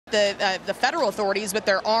the federal authorities with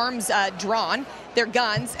their arms drawn, their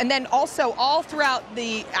guns, and then also all throughout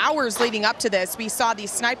the hours leading up to this, we saw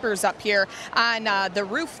these snipers up here on the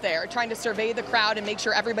roof there trying to survey the crowd and make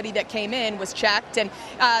sure everybody that came in was checked. And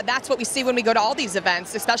that's what we see when we go to all these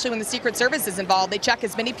events, especially when the Secret Service is involved. They check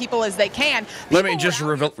as many people as they can. Let me just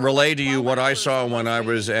relay to you what I saw when I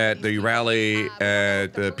was at the rally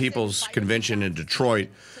at the People's Convention in Detroit,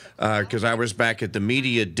 because I was back at the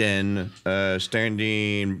media den,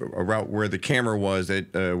 standing around where the camera was, where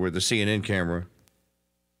the CNN camera.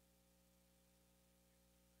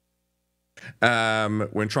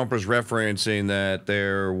 When Trump was referencing that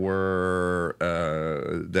there were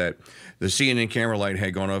that the CNN camera light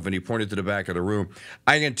had gone off, and he pointed to the back of the room.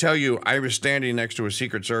 I can tell you, I was standing next to a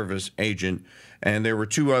Secret Service agent, and there were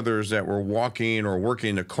two others that were walking or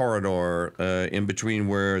working the corridor in between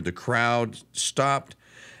where the crowd stopped,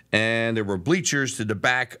 and there were bleachers to the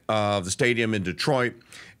back of the stadium in Detroit,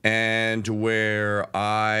 and to where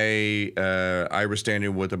I was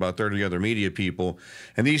standing with about 30 other media people.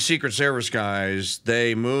 And these Secret Service guys,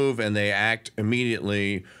 they move and they act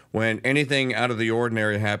immediately when anything out of the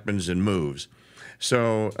ordinary happens and moves.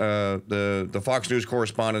 So the Fox News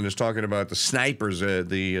correspondent is talking about the snipers,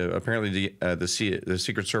 apparently the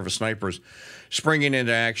Secret Service snipers springing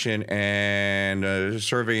into action and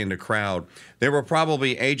surveying the crowd. There were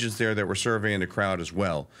probably agents there that were surveying the crowd as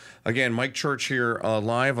well. Again, Mike Church here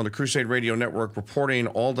live on the Crusade Radio Network, reporting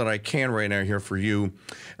all that I can right now here for you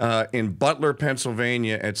in Butler,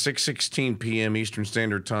 Pennsylvania at 6:16 p.m. Eastern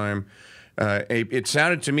Standard Time. It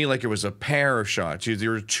sounded to me like it was a pair of shots.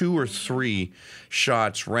 There were 2 or 3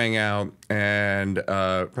 shots rang out, and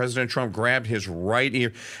President Trump grabbed his right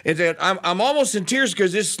ear. I'm almost in tears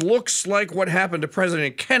because this looks like what happened to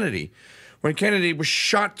President Kennedy. When Kennedy was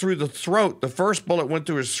shot through the throat, the first bullet went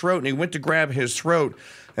through his throat, and he went to grab his throat,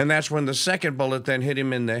 and that's when the second bullet then hit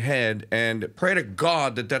him in the head. And pray to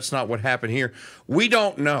God that that's not what happened here. We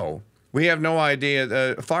don't know. We have no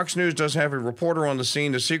idea. Fox News does have a reporter on the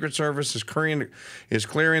scene. The Secret Service is clearing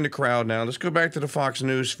the crowd now. Let's go back to the Fox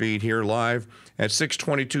News feed here live at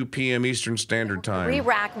 6:22 p.m. Eastern Standard Time.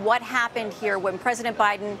 Re-rack what happened here when President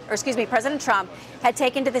Trump had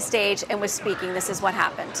taken to the stage and was speaking. This is what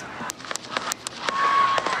happened.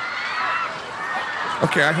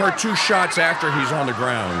 Okay, I heard 2 shots after he's on the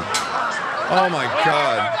ground. Oh, my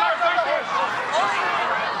God.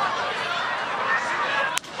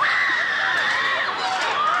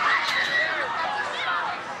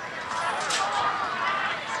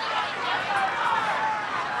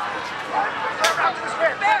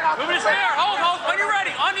 Move his hair. Hold. When you're ready.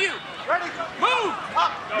 On you. Ready. Move. Up.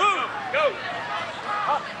 Move. Go.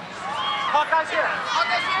 Up. Hawkeye's here.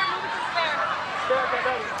 Hawkeye's here. Move it to the stair.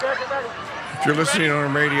 Ready. If you're listening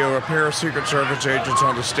on the radio, a pair of Secret Service agents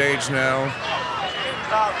on the stage now.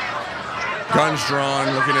 Guns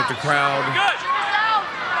drawn, looking at the crowd. Good.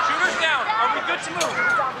 Shooters down. Are we good to move?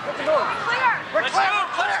 We're clear. Let's move.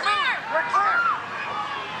 Let's move. We're clear.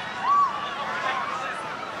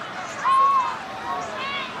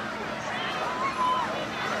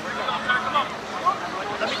 Come on.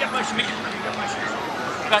 Let me get my shoes.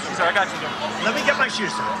 I got you, sir. Let me get my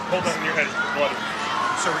shoes, sir. Hold on. Your head is bloody.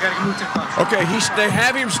 So we got to move to the front. Okay, they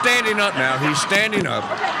have him standing up now. He's standing up.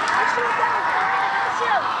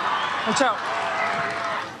 Watch out.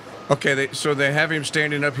 Okay, so they have him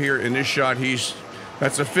standing up here in this shot.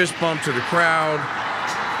 That's a fist bump to the crowd.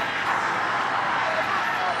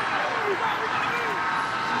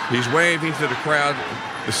 He's waving to the crowd.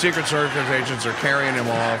 The Secret Service agents are carrying him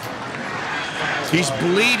off. He's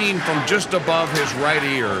bleeding from just above his right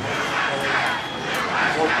ear.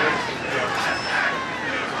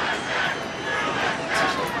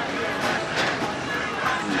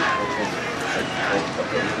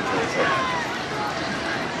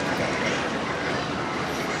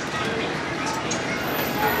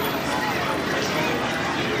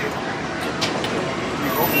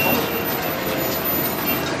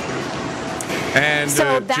 And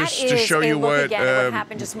so that just to show you what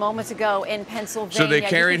happened just moments ago in Pennsylvania. So they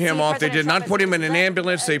carried him off. They did not put him in an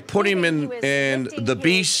ambulance. They put him in the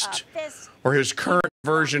Beast, or his current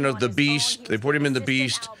version of the Beast. They put him in the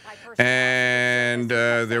Beast, and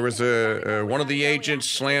there was one of the agents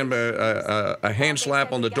slammed a hand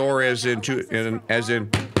slap on the door, as in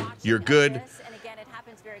you're good. And again, it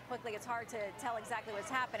happens very quickly. It's hard to tell exactly what's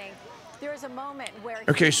happening. There is a moment where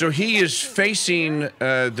okay, so he is facing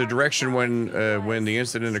the direction when the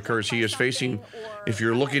incident occurs. He is facing, if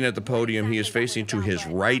you're looking at the podium, he is facing to his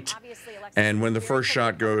right. And when the first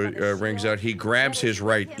shot rings out, he grabs his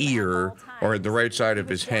right ear, or the right side of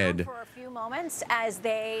his head, moments as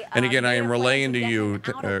they. And again, I am relaying to you,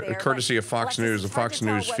 there, courtesy of Fox News, the Fox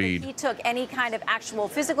News feed. He took any kind of actual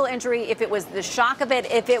physical injury, if it was the shock of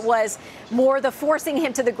it, if it was more the forcing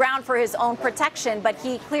him to the ground for his own protection. But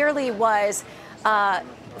he clearly was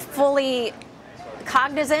fully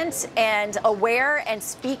cognizant and aware and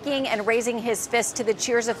speaking and raising his fist to the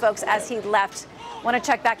cheers of folks as he left. I want to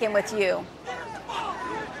check back in with you.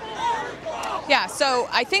 Yeah, so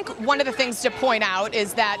I think one of the things to point out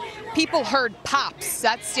is that people heard pops.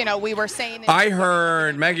 That's, you know, we were saying. I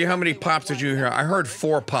heard, Maggie, how many pops did you hear? I heard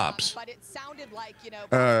 4 pops. But it sounded like, you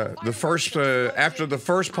know, The first, after the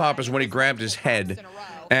first pop is when he grabbed his head,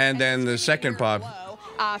 and then the second pop.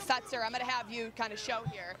 Fetzer, I'm going to have you kind of show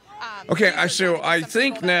here. Okay, so I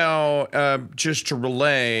think now, just to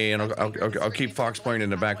relay, and I'll keep Fox playing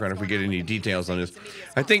in the background if we get any details on this.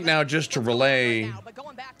 I think now just to relay. But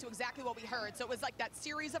going back to exactly what we heard, so it was like that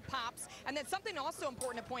series of pops, and then something also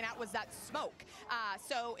important to point out was that smoke.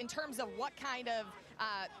 So in terms of what kind of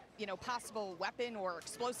you know, possible weapon or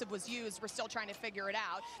explosive was used, we're still trying to figure it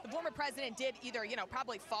out. The former president did either, you know,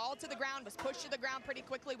 probably fall to the ground, was pushed to the ground pretty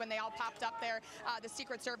quickly when they all popped up there, the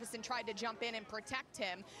Secret Service, and tried to jump in and protect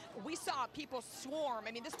him. We saw people swarm.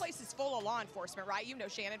 I mean, this place is full of law enforcement, right? You know,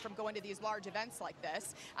 Shannon, from going to these large events like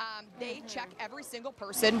this. They check every single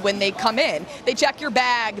person when they come in. They check your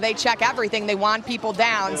bag. They check everything. They want people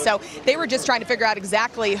down. So they were just trying to figure out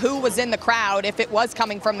exactly who was in the crowd, if it was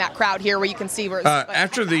coming from that crowd here where you can see where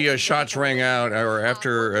after the shots rang out, or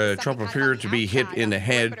after Trump appeared to be hit in the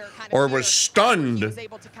head or was stunned,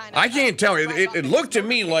 I can't tell. It looked to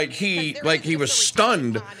me like he was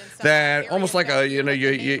stunned. That almost like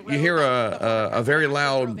you hear a very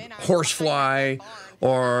loud horsefly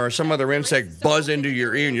or some other insect buzz into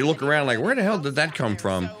your ear, and you look around like, where the hell did that come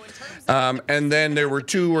from? And then there were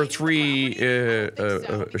 2 or 3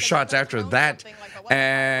 shots after that,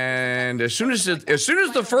 and as soon as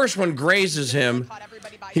the first one grazes him,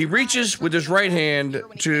 he reaches with his right hand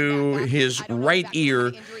to his right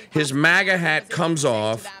ear. His MAGA hat comes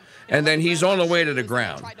off, and then he's on the way to the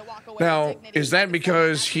ground. Now, is that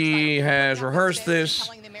because he has rehearsed this?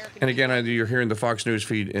 And again, you're hearing the Fox News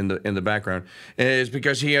feed in the background. Is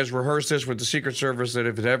because he has rehearsed this with the Secret Service that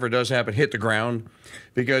if it ever does happen, hit the ground.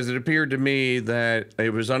 Because it appeared to me that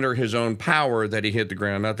it was under his own power that he hit the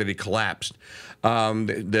ground, not that he collapsed.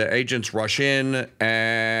 The agents rush in,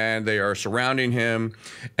 and they are surrounding him.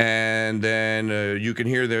 And then you can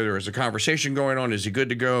hear there is a conversation going on. Is he good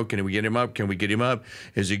to go? Can we get him up? Can we get him up?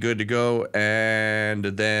 Is he good to go? And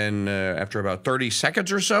then after about 30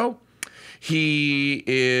 seconds or so, he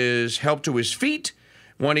is helped to his feet.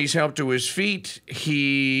 When he's helped to his feet,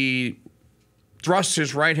 he thrusts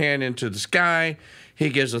his right hand into the sky. He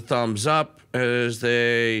gives a thumbs up as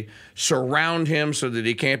they surround him so that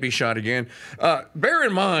he can't be shot again. Bear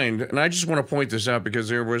in mind, and I just want to point this out because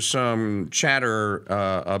there was some chatter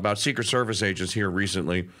about Secret Service agents here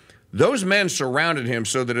recently. Those men surrounded him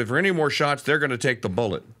so that if there are any more shots, they're going to take the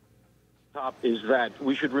bullet. Top is that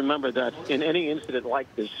we should remember that in any incident like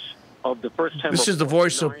this, of the first 10. This is the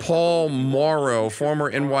voice of Paul Morrow,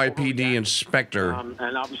 former NYPD inspector.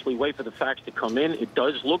 And obviously wait for the facts to come in. It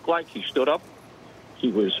does look like he stood up. He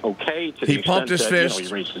was okay. He pumped his fist. He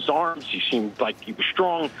raised his arms. He seemed like he was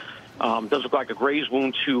strong. Does look like a graze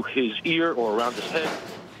wound to his ear or around his head.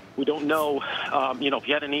 We don't know, if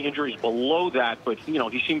he had any injuries below that, but,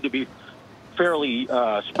 he seemed to be fairly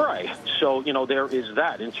spry. So, there is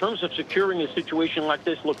that. In terms of securing a situation like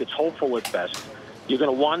this, look, it's hopeful at best. You're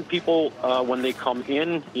going to want people when they come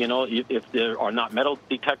in, if there are not metal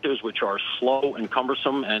detectors, which are slow and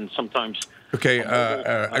cumbersome and sometimes... Okay,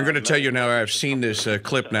 I'm going to tell you now, I've seen this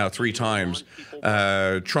clip now 3 times.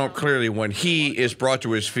 Trump clearly, when he is brought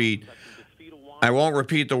to his feet, I won't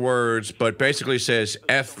repeat the words, but basically says,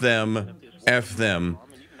 F them,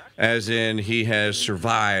 as in he has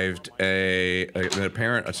survived an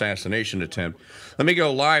apparent assassination attempt. Let me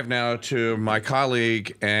go live now to my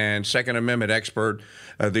colleague and Second Amendment expert,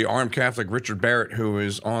 the armed Catholic Richard Barrett, who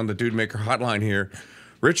is on the Dude Maker hotline here.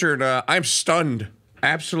 Richard, I'm stunned,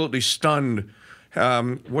 absolutely stunned.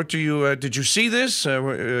 What do you did you see this?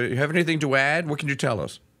 You have anything to add? What can you tell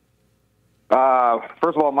us?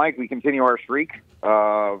 First of all, Mike, we continue our streak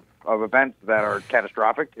of events that are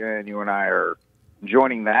catastrophic, and you and I are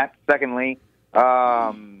joining that. Secondly,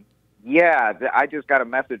 I just got a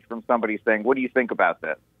message from somebody saying, "What do you think about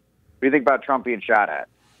this? What do you think about Trump being shot at?"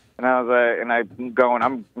 And I was and I'm going,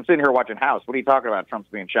 I'm sitting here watching House. What are you talking about? Trump's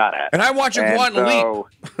being shot at. And I'm watching Quantum Leap.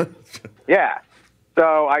 Yeah.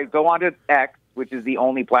 So I go on to X, which is the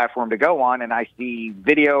only platform to go on, and I see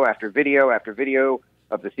video after video after video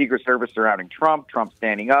of the Secret Service surrounding Trump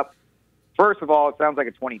standing up. First of all, it sounds like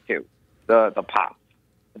a 22. the pops.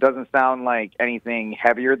 It doesn't sound like anything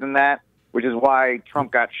heavier than that, which is why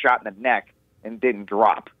Trump got shot in the neck and didn't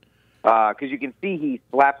drop. Because you can see he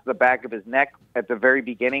slaps the back of his neck at the very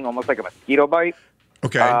beginning, almost like a mosquito bite.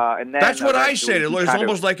 Okay. And then That's what I said. he It's kind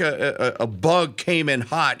almost like a bug came in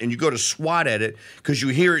hot, and you go to swat at it because you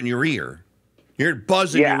hear it in your ear. You hear it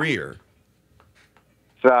buzz in your ear.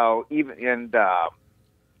 So,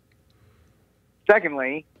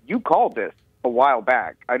 secondly, you called this a while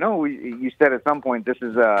back. I know you said at some point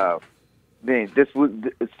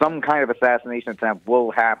some kind of assassination attempt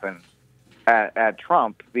will happen at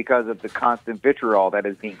Trump because of the constant vitriol that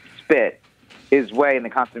is being spit his way and the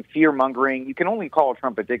constant fear-mongering. You can only call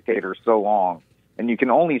Trump a dictator so long, and you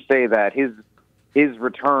can only say that his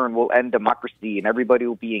return will end democracy and everybody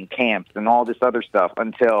will be in camps and all this other stuff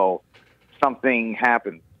until something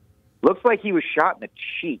happens. Looks like he was shot in the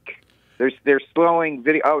cheek. They're slowing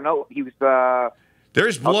video. Oh, no, he was...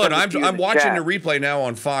 There's blood. I'm watching the replay now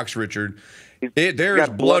on Fox, Richard. There's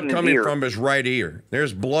blood coming from his right ear.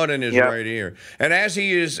 There's blood in his right ear. And as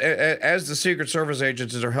as the Secret Service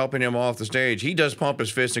agents are helping him off the stage, he does pump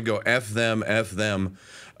his fist and go, F them, F them.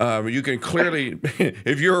 You can clearly,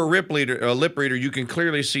 if you're a lip reader, you can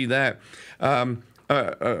clearly see that. I'll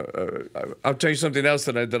tell you something else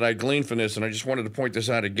that I gleaned from this, and I just wanted to point this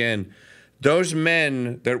out again. Those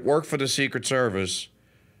men that work for the Secret Service,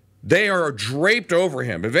 they are draped over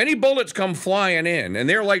him. If any bullets come flying in, and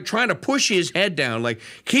they're like trying to push his head down, like,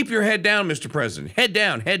 keep your head down, Mr. President. Head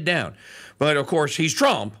down, head down. But, of course, he's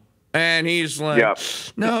Trump, and he's like,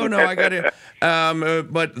 no, I got it.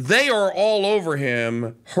 But they are all over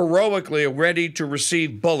him, heroically ready to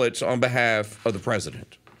receive bullets on behalf of the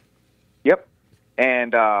president. Yep.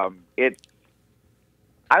 And I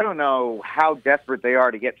don't know how desperate they are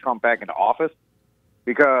to get Trump back into office,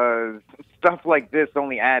 because stuff like this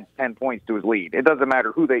only adds 10 points to his lead. It doesn't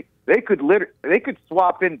matter who they could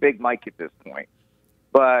swap in Big Mike at this point.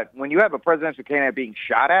 But when you have a presidential candidate being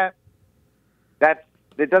shot at,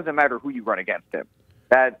 it doesn't matter who you run against him.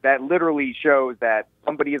 That literally shows that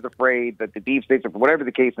somebody is afraid, that the deep states, or whatever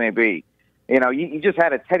the case may be. You just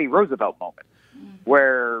had a Teddy Roosevelt moment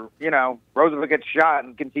where, Roosevelt gets shot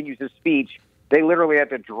and continues his speech. They literally had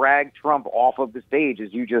to drag Trump off of the stage,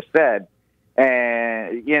 as you just said.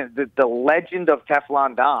 And the legend of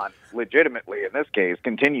Teflon Don, legitimately in this case,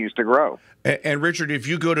 continues to grow. And Richard, if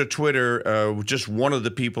you go to Twitter, just one of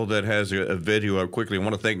the people that has a video up quickly, I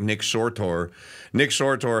want to thank Nick Sortor. Nick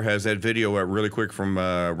Sortor has that video up really quick from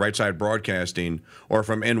Right Side Broadcasting, or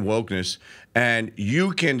from End Wokeness, and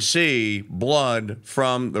you can see blood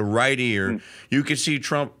from the right ear. You can see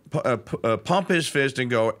Trump pump his fist and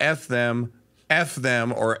go, F them,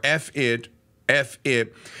 or F it. F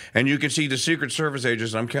it, and you can see the Secret Service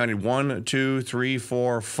agents. I'm counting 1, 2, 3,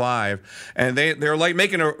 4, 5, and they're like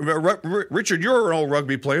making Richard, you're an old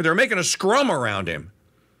rugby player. They're making a scrum around him.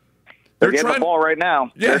 They're getting the ball right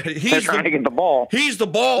now. Yeah, they're trying to get the ball. He's the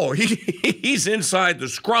ball. He's inside the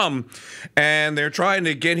scrum, and they're trying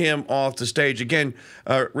to get him off the stage. Again,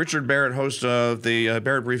 Richard Barrett, host of the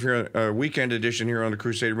Barrett Brief here, weekend edition here on the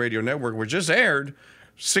Crusade Radio Network, which just aired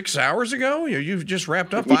 6 hours ago. You've just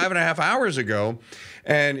wrapped up 5.5 hours ago.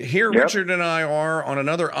 And here Richard and I are on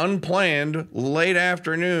another unplanned late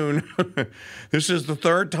afternoon. This is the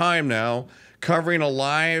third time now covering a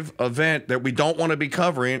live event that we don't want to be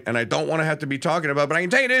covering, and I don't want to have to be talking about. But I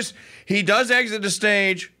can tell you this, he does exit the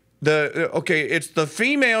stage. It's the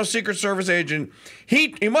female Secret Service agent.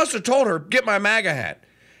 He must have told her, get my MAGA hat.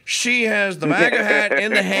 She has the MAGA hat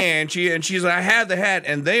in the hand. She's like, I have the hat,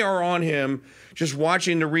 and they are on him. Just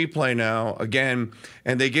watching the replay now again,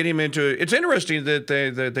 and they get him into. It's interesting that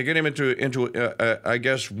they get him into I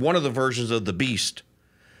guess one of the versions of the Beast.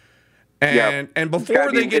 And before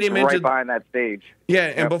they get him into right behind that stage.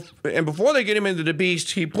 Yeah, and before they get him into the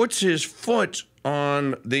Beast, he puts his foot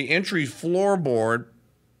on the entry floorboard,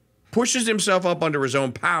 pushes himself up under his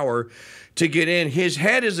own power to get in. His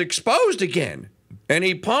head is exposed again, and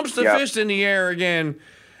he pumps the fist in the air again.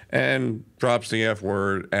 And drops the F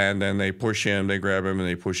word, and then they push him, they grab him, and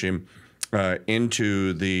they push him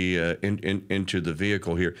into the into the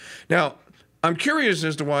vehicle here. Now, I'm curious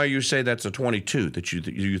as to why you say that's a 22 that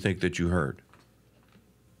you think that you heard.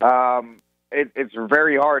 It's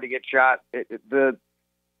very hard to get shot. The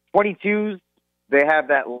 22s, they have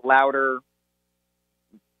that louder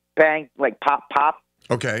bang, like pop, pop.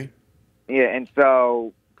 Okay. Yeah, and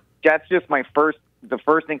so that's just the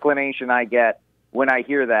first inclination I get. When I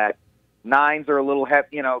hear that, 9s are a little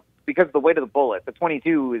heavy, because of the weight of the bullet. The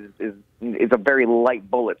 22 is a very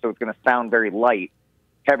light bullet, so it's going to sound very light.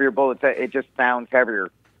 Heavier bullets, it just sounds heavier.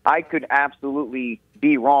 I could absolutely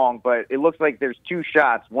be wrong, but it looks like there's 2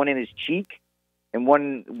 shots, one in his cheek and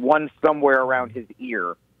one somewhere around his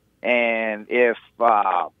ear. And if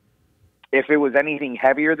it was anything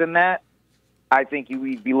heavier than that, I think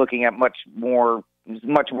we'd be looking at much more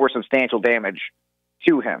substantial damage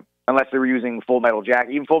to him, unless they were using Full Metal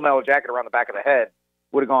Jacket. Even Full Metal Jacket around the back of the head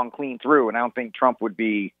would have gone clean through, and I don't think Trump would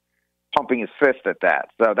be pumping his fist at that.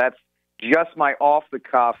 So that's just my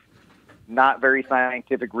off-the-cuff, not very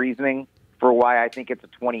scientific reasoning for why I think it's a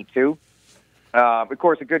 22. Of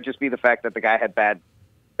course, it could just be the fact that the guy had bad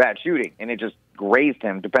shooting, and it just grazed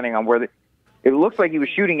him, depending on where it looks like he was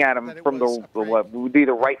shooting at him from what would be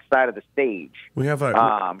the right side of the stage. We have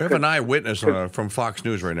an eyewitness from Fox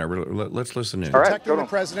News right now. Let's listen in. All right, protecting the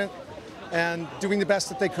president and doing the best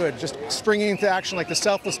that they could, just springing into action like the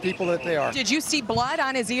selfless people that they are. Did you see blood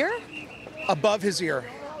on his ear? Above his ear.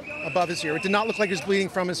 Above his ear. It did not look like he was bleeding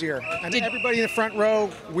from his ear. And everybody in the front row,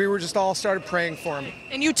 we were just all started praying for him.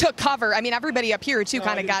 And you took cover. I mean, everybody up here, too,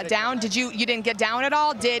 kind of got down. You didn't get down at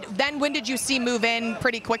all? When did you see move in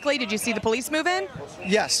pretty quickly? Did you see the police move in?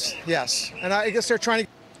 Yes. And I guess they're trying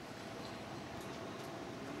to...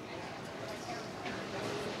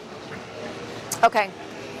 Okay.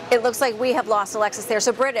 It looks like we have lost Alexis there.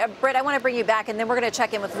 So, Britt, I want to bring you back, and then we're going to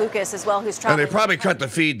check in with Lucas as well, who's traveling. And they probably cut the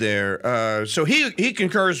feed there. So he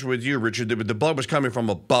concurs with you, Richard, that the blood was coming from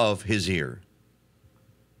above his ear.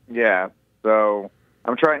 Yeah. So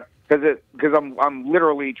I'm trying because I'm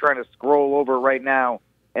literally trying to scroll over right now,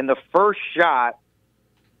 and the first shot,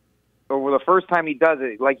 or the first time he does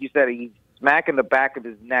it, like you said, he's smacking the back of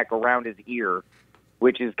his neck around his ear,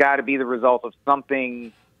 which has got to be the result of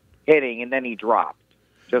something hitting, and then he dropped.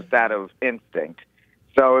 Just out of instinct.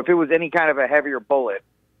 So if it was any kind of a heavier bullet,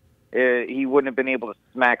 he wouldn't have been able to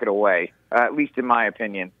smack it away, at least in my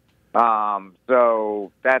opinion.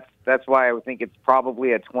 So that's why I would think it's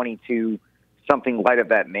probably a 22, something light of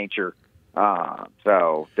that nature.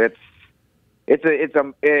 So this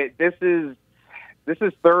is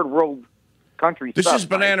third world country this stuff. This is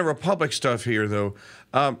Banana Republic stuff here, though.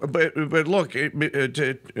 But look,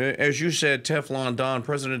 as you said, Teflon Don,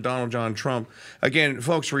 President Donald John Trump. Again,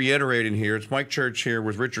 folks, reiterating here, it's Mike Church here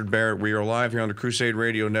with Richard Barrett. We are live here on the CRUSADE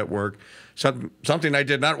Radio Network. Something I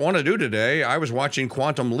did not want to do today. I was watching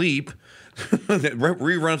Quantum Leap,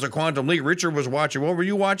 reruns of Quantum Leap. Richard was watching. What were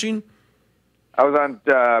you watching? I was on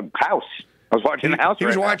House. I was watching House. He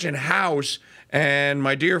was watching House. And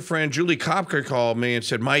my dear friend Julie Kopker called me and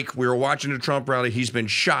said, Mike, we were watching the Trump rally. He's been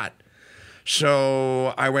shot.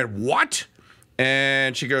 So I went, what?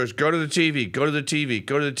 And she goes, go to the TV, go to the TV,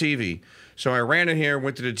 go to the TV. So I ran in here,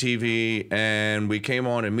 went to the TV, and we came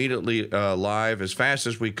on immediately live as fast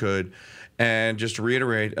as we could. And just to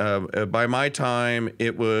reiterate, by my time,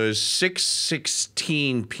 it was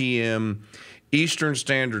 6:16 p.m. Eastern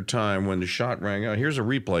Standard Time when the shot rang out. Here's a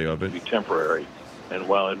replay of it. Be temporary. And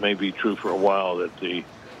while it may be true for a while that the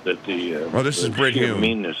this is Britt Hume.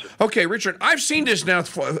 Meanness. Okay, Richard, I've seen this now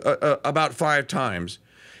about 5 times.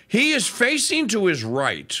 He is facing to his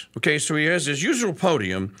right. Okay, so he has his usual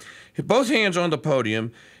podium, both hands on the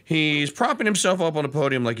podium. He's propping himself up on the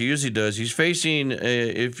podium like he usually does. He's facing.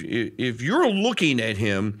 If you're looking at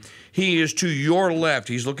him, he is to your left.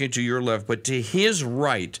 He's looking to your left, but to his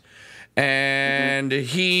right, and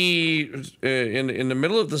he in the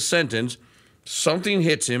middle of the sentence. Something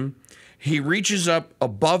hits him. He reaches up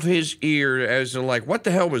above his ear as in like, what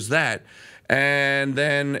the hell was that? And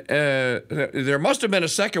then there must have been a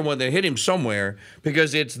second one that hit him somewhere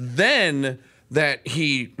because it's then that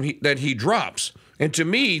he drops. And to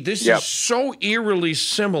me, this is so eerily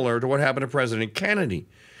similar to what happened to President Kennedy.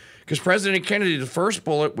 Because President Kennedy, the first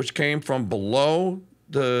bullet, which came from below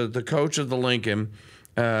the coach of the Lincoln,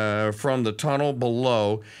 from the tunnel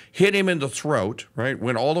below, hit him in the throat, right?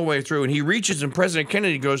 Went all the way through, and he reaches, and President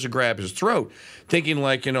Kennedy goes to grab his throat, thinking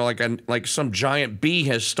like, you know, like some giant bee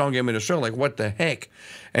has stung him in his throat, like what the heck?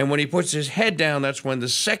 And when he puts his head down, that's when the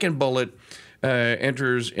second bullet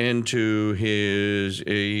enters into his.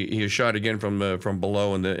 He is shot again from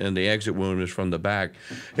below, and the exit wound is from the back.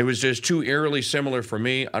 It was just too eerily similar for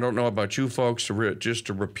me. I don't know about you folks. Just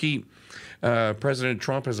to repeat. President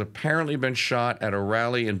Trump has apparently been shot at a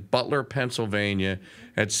rally in Butler, Pennsylvania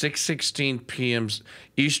at 6:16 p.m.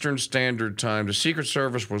 Eastern Standard Time. The Secret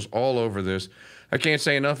Service was all over this. I can't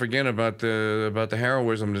say enough again about the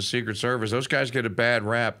heroism of the Secret Service. Those guys get a bad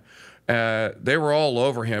rap. They were all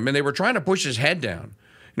over him, and they were trying to push his head down.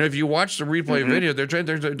 You know, if you watch the replay video,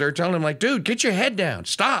 they're telling him like, dude, get your head down,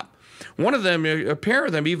 stop. One of them, a pair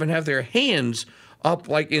of them, even have their hands up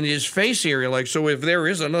like in his face area, like so if there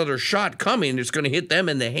is another shot coming, it's going to hit them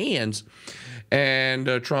in the hands.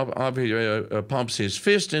 And Trump pumps his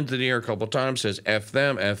fist into the air a couple times, says F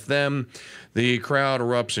them, F them. The crowd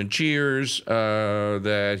erupts in cheers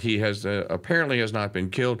that he has apparently has not been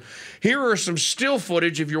killed. Here are some still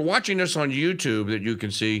footage. If you're watching this on YouTube that you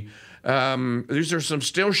can see, these are some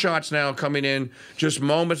still shots now coming in just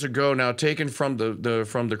moments ago now, taken from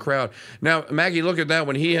the crowd. Now, Maggie, look at that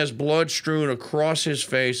one. He has blood strewn across his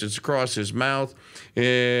face. It's across his mouth.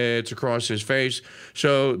 It's across his face.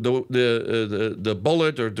 So the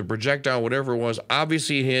bullet or the projectile, whatever it was,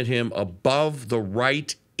 obviously hit him above the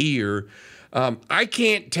right ear. I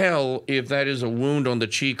can't tell if that is a wound on the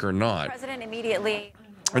cheek or not. The president immediately.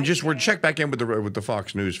 And just we're check back in with the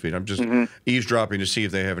Fox News feed. I'm just eavesdropping to see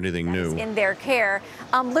if they have anything new in their care.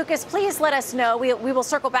 Lucas, please let us know. We will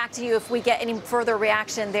circle back to you if we get any further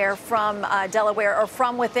reaction there from Delaware or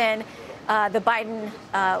from within the Biden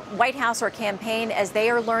White House or campaign, as they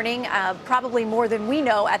are learning probably more than we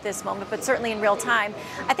know at this moment, but certainly in real time.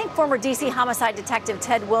 I think former D.C. homicide detective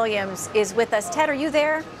Ted Williams is with us. Ted, are you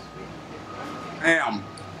there? I'm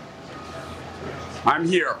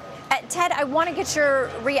here. Ted, I want to get your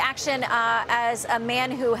reaction as a man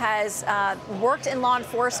who has worked in law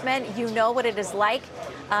enforcement. You know what it is like.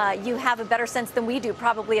 You have a better sense than we do,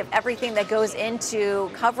 probably, of everything that goes into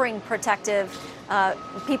covering protective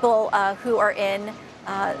people who are in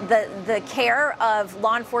the care of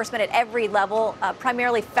law enforcement at every level,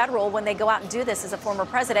 primarily federal, when they go out and do this as a former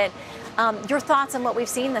president. Your thoughts on what we've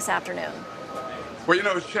seen this afternoon? Well, you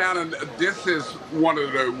know, Shannon, this is one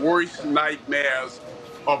of the worst nightmares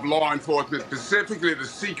of law enforcement, specifically the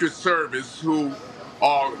Secret Service, who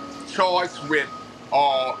are charged with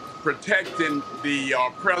protecting the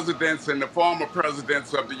presidents and the former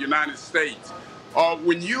presidents of the United States.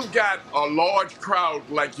 When you got a large crowd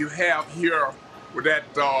like you have here, that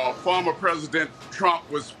former President Trump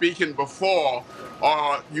was speaking before,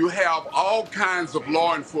 you have all kinds of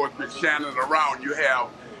law enforcement, Shannon, around. You have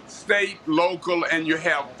state, local, and you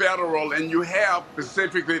have federal, and you have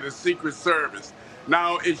specifically the Secret Service.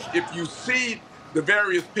 Now, if you see the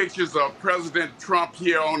various pictures of President Trump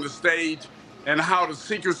here on the stage and how the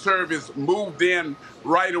Secret Service moved in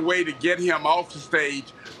right away to get him off the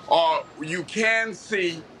stage, you can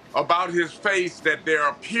see about his face that there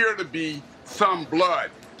appear to be some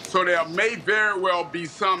blood. So there may very well be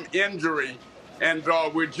some injury, and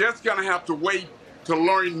we're just going to have to wait to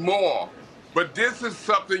learn more. But this is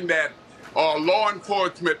something that law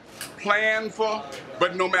enforcement plan for,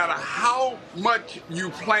 but no matter how much you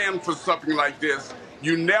plan for something like this,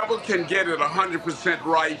 you never can get it 100%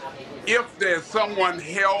 right if there's someone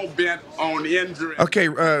hell-bent on injury. Okay,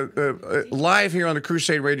 live here on the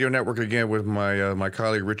Crusade Radio Network again with my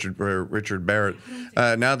colleague Richard Barrett.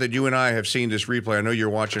 Now that you and I have seen this replay, I know you're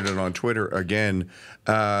watching it on Twitter again.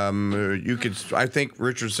 You could, I think,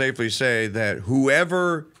 Richard, safely say that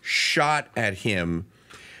whoever shot at him,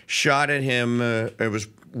 it was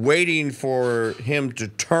waiting for him to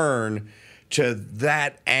turn to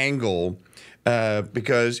that angle.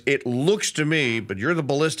 Because it looks to me, but you're the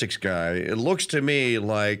ballistics guy, it looks to me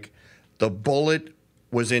like the bullet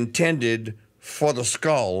was intended for the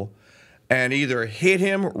skull and either hit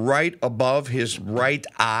him right above his right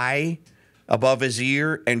eye, above his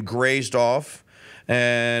ear, and grazed off,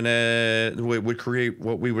 and would create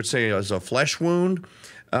what we would say as a flesh wound,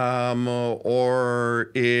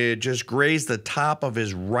 or it just grazed the top of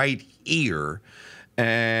his right ear.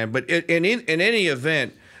 But in any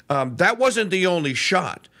event, that wasn't the only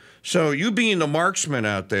shot. So you being the marksman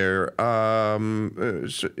out there,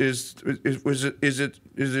 is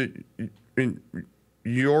it in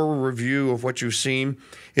your review of what you've seen?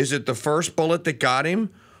 Is it the first bullet that got him,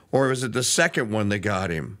 or is it the second one that got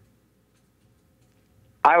him?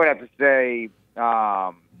 I would have to say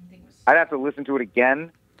I'd have to listen to it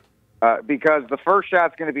again because the first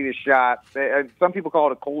shot's going to be the shot. Some people call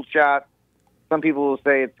it a cold shot. Some people will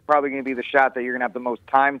say it's probably going to be the shot that you're going to have the most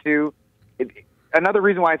time to. Another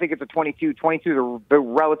reason why I think it's a 22. 22s are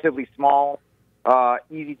relatively small,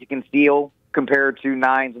 easy to conceal compared to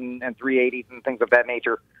 9s and 380s and things of that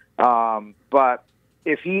nature. But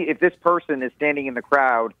if this person is standing in the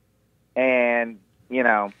crowd and, you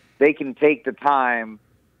know, they can take the time,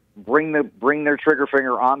 bring their trigger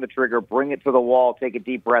finger on the trigger, bring it to the wall, take a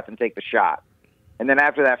deep breath, and take the shot. And then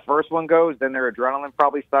after that first one goes, then their adrenaline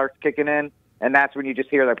probably starts kicking in. And that's when you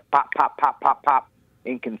just hear the pop, pop, pop, pop, pop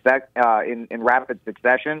in rapid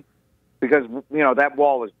succession, because that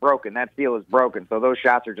wall is broken, that seal is broken, so those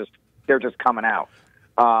shots are just coming out.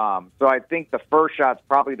 So I think the first shot's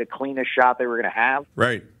probably the cleanest shot they were going to have,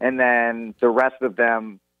 right? And then the rest of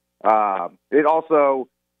them, it also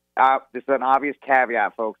this is an obvious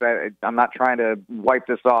caveat, folks. I'm not trying to wipe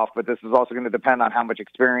this off, but this is also going to depend on how much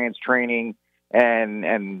experience, training,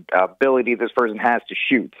 and ability this person has to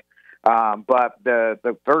shoot. But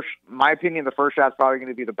the first, my opinion, the first shot's probably going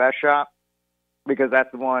to be the best shot because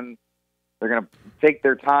that's the one they're going to take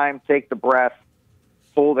their time, take the breath,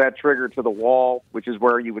 pull that trigger to the wall, which is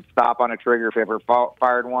where you would stop on a trigger if you ever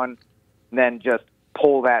fired one, and then just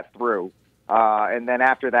pull that through. And then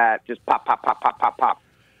after that, just pop, pop, pop, pop, pop, pop.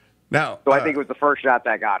 Now, so I think it was the first shot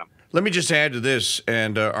that got him. Let me just add to this,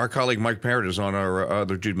 and our colleague Mike Parrot is on our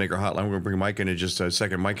other Dude Maker hotline. We're going to bring Mike in just a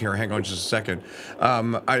second. Mike, here, hang on just a second.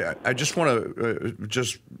 I just want to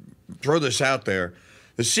just throw this out there.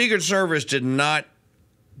 The Secret Service did not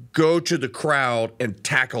go to the crowd and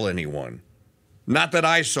tackle anyone. Not that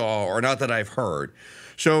I saw or not that I've heard.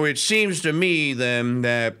 So it seems to me then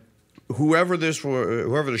that whoever the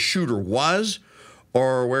shooter was,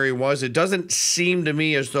 or where he was, it doesn't seem to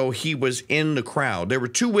me as though he was in the crowd. There were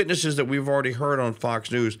two witnesses that we've already heard on Fox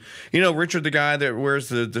News. You know, Richard, the guy that wears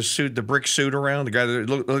the suit, the brick suit around, the guy that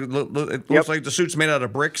looks like the suit's made out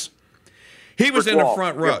of bricks. He was in the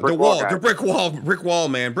front row. The brick wall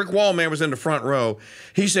man. Brick wall man was in the front row.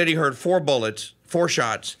 He said he heard 4 bullets, 4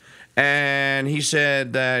 shots. And he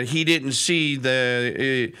said that he didn't see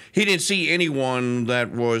anyone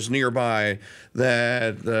that was nearby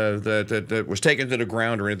that was taken to the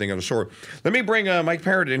ground or anything of the sort. Let me bring Mike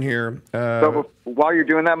Parrot in here. So while you're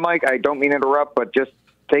doing that, Mike, I don't mean to interrupt, but just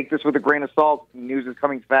take this with a grain of salt. News is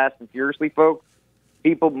coming fast and furiously, folks.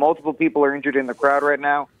 Multiple people are injured in the crowd right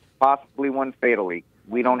now, possibly one fatally.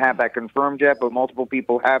 We don't have that confirmed yet, but multiple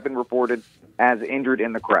people have been reported as injured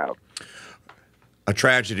in the crowd. A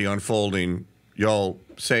tragedy unfolding. Y'all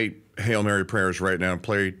say Hail Mary prayers right now and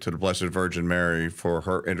pray to the Blessed Virgin Mary for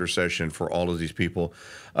her intercession for all of these people.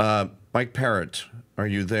 Mike Parrot, are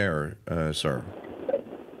you there, sir?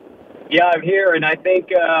 Yeah, I'm here, and I think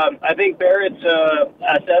Barrett's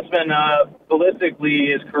assessment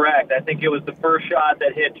ballistically is correct. I think it was the first shot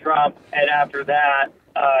that hit Trump, and after that,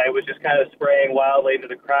 it was just kind of spraying wildly into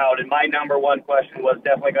the crowd. And my number one question was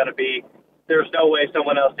definitely going to be, there's no way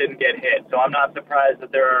someone else didn't get hit. So I'm not surprised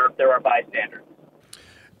that there are bystanders.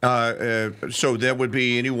 So that would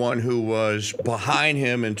be anyone who was behind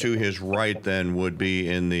him and to his right then would be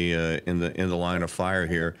in the line of fire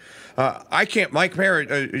here. I can't, Mike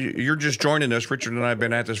Parrot, you're just joining us. Richard and I have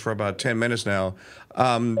been at this for about 10 minutes now.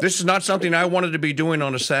 This is not something I wanted to be doing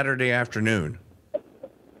on a Saturday afternoon.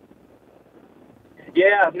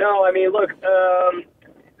 Yeah, no, I mean, look,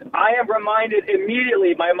 I am reminded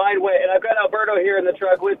immediately, my mind went, and I've got Alberto here in the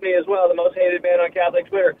truck with me as well, the most hated man on Catholic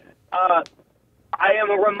Twitter. I am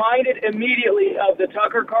reminded immediately of the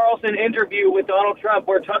Tucker Carlson interview with Donald Trump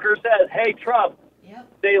where Tucker says, hey, Trump,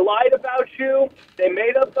 they lied about you, they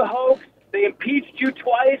made up the hoax, they impeached you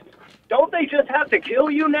twice, don't they just have to kill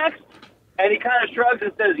you next? And he kind of shrugs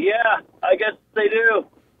and says, yeah, I guess they do.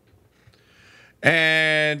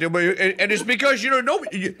 And it's because you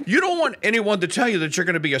don't want anyone to tell you that you're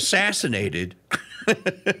going to be assassinated,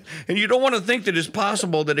 and you don't want to think that it's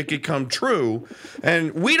possible that it could come true.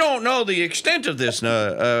 And we don't know the extent of this.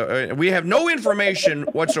 We have no information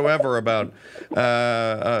whatsoever about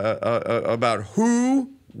who,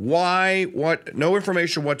 why, what. No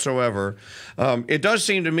information whatsoever. It does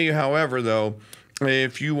seem to me, however, though,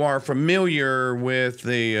 if you are familiar with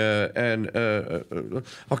the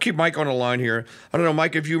I'll keep Mike on the line here. I don't know,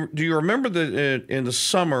 Mike, do you remember in the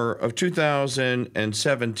summer of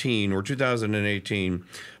 2017 or 2018,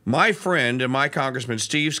 my friend and my Congressman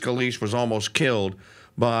Steve Scalise was almost killed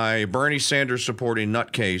by Bernie Sanders supporting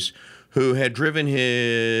nutcase who had driven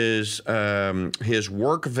his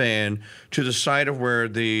work van to the site of where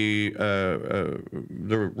the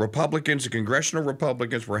Republicans, the congressional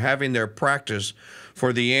Republicans, were having their practice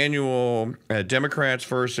for the annual Democrats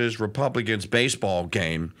versus Republicans baseball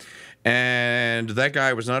game. And that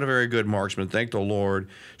guy was not a very good marksman, thank the Lord.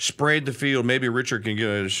 Sprayed the field. Maybe Richard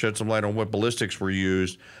can shed some light on what ballistics were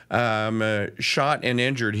used. Shot and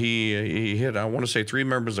injured. He hit, I want to say, 3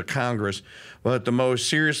 members of Congress. But the most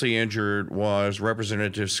seriously injured was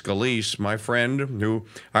Representative Scalise, my friend, who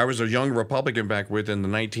I was a young Republican back with in the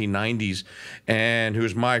 1990s, and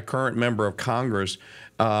who's my current member of Congress.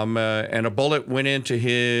 And a bullet went into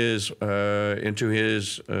his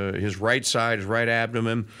right side, his right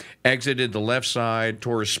abdomen, exited the left side,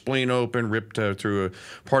 tore his spleen open, ripped through a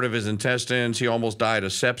part of his intestines. He almost died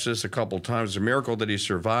of sepsis a couple times. It's a miracle that he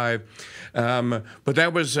survived. But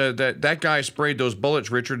that was that guy sprayed those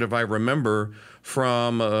bullets, Richard, if I remember,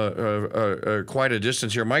 from quite a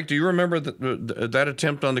distance here. Mike, do you remember that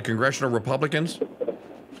attempt on the congressional Republicans?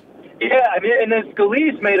 Yeah, I mean, and then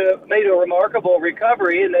Scalise made a remarkable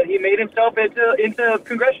recovery, and then he made himself into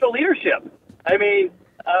congressional leadership. I mean,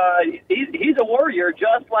 he's a warrior,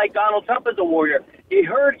 just like Donald Trump is a warrior. You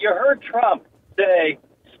heard Trump say,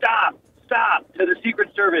 "Stop, stop" to the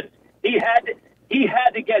Secret Service. He had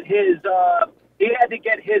to get his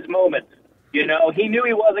moment. You know, he knew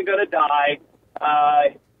he wasn't going to die,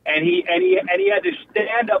 and he had to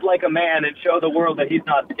stand up like a man and show the world that he's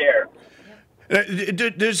not scared.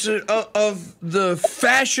 There's of the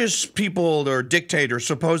fascist people or dictators,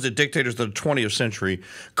 supposed dictators of the 20th century,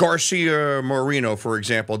 Garcia Moreno, for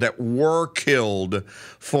example, that were killed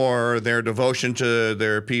for their devotion to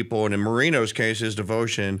their people, and in Moreno's case, his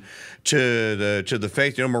devotion to the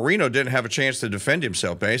faith. You know, Moreno didn't have a chance to defend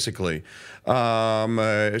himself, basically.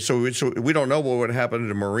 So we don't know what would happen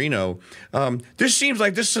to Moreno. This seems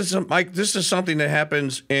like this is something that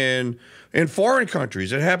happens in foreign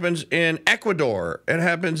countries. It happens in Ecuador. It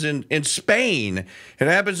happens in Spain. It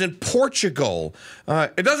happens in Portugal.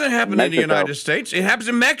 It doesn't happen in the United States. It happens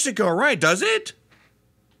in Mexico, right? Does it?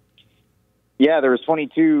 Yeah, there was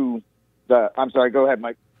 22. I'm sorry. Go ahead,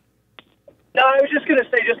 Mike. No, I was just going to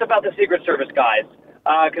say just about the Secret Service guys,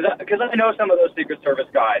 because I know some of those Secret Service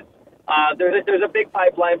guys. There's a big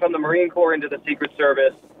pipeline from the Marine Corps into the Secret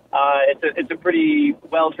Service. It's a pretty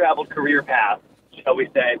well-traveled career path, shall we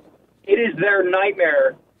say. It is their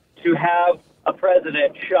nightmare to have a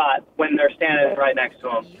president shot when they're standing right next to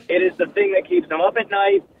him. It is the thing that keeps them up at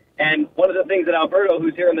night. And one of the things that Alberto,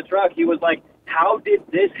 who's here in the truck, he was like, "How did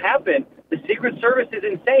this happen? The Secret Service is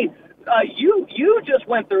insane." You just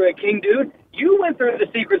went through it, King Dude. You went through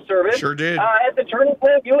the Secret Service. Sure did. At the Turning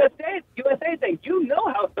Point USA thing. You know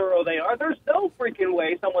how thorough they are. There's no freaking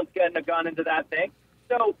way someone's getting a gun into that thing.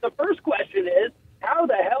 So the first question is, how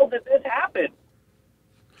the hell did this happen?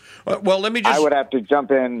 Well, let me just... I would have to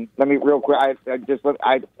jump in. Let me real quick. I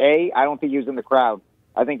don't think he was in the crowd.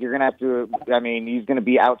 I think you're going to have to, I mean, he's going to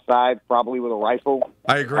be outside probably with a rifle.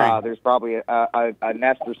 I agree. There's probably a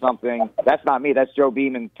nest or something. That's not me. That's Joe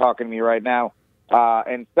Beeman talking to me right now.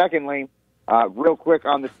 And secondly, real quick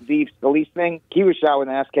on the Steve Scalise thing, he was shot with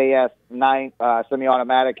an SKS 9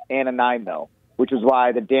 semi-automatic and a 9mm, which is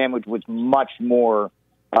why the damage was much more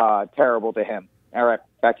terrible to him. All right,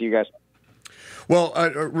 back to you guys. Well,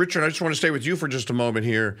 Richard, I just want to stay with you for just a moment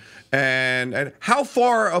here. And how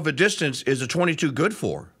far of a distance is a 22 good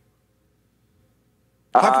for?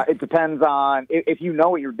 It depends on if you know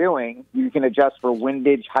what you're doing. You can adjust for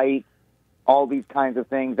windage, height, all these kinds of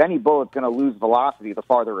things. Any bullet's going to lose velocity the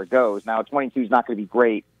farther it goes. Now, a 22 is not going to be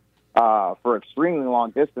great for extremely long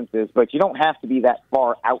distances, but you don't have to be that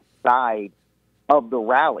far outside of the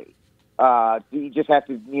rally. You just have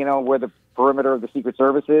to, where the perimeter of the Secret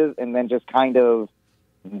Service is, and then just kind of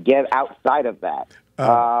get outside of that.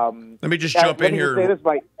 Let me just jump in here.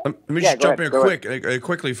 Let me just jump in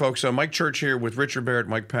quickly, folks. Mike Church here with Richard Barrett,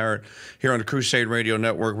 Mike Parrot, here on the CRUSADE Radio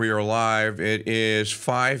Network. We are live. It is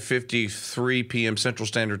 5:53 p.m. Central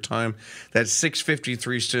Standard Time. That's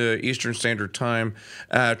 6:53 Eastern Standard Time.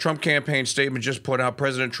 Trump campaign statement just put out.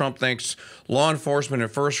 President Trump thanks law enforcement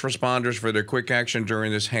and first responders for their quick action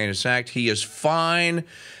during this heinous act. He is fine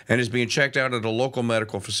and is being checked out at a local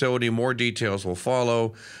medical facility. More details will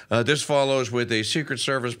follow. This follows with a Secret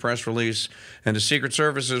Service press release, and the Secret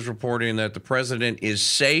Service is reporting that the president is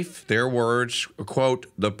safe. Their words, quote,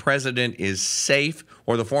 "The president is safe,"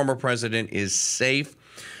 or the former president is safe.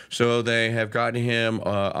 So they have gotten him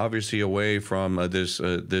obviously away from this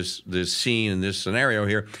scene and this scenario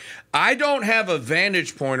here. I don't have a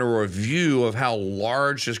vantage point or a view of how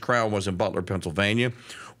large this crowd was in Butler, Pennsylvania,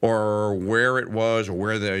 or where it was, or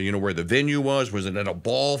where the venue was. Was it at a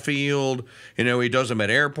ball field? He does them at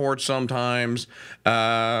airports sometimes.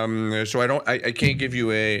 So I can't give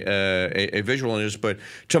you a visual on this. But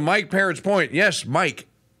to Mike Parrot's point, yes, Mike,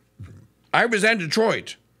 I was in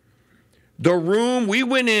Detroit. The room, we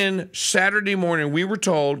went in Saturday morning, we were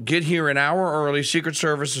told, get here an hour early. Secret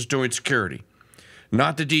Service is doing security,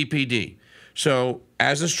 not the DPD. So,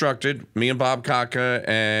 as instructed, me and Bob Kaka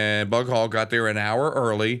and Bug Hall got there an hour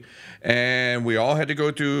early, and we all had to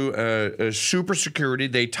go through super security.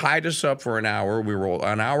 They tied us up for an hour. We were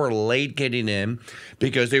an hour late getting in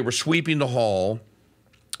because they were sweeping the hall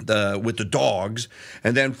with the dogs.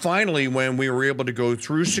 And then finally, when we were able to go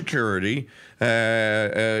through security,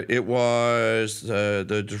 It was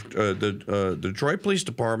the Detroit Police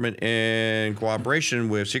Department in cooperation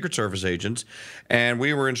with Secret Service agents, and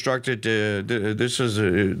we were instructed to. This is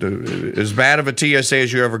as bad of a TSA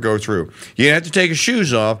as you ever go through. You had to take your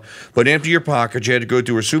shoes off, but empty your pockets. You had to go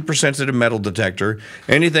through a super sensitive metal detector.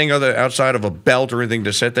 Anything other outside of a belt or anything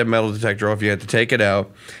to set that metal detector off, you had to take it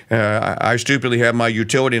out. I stupidly had my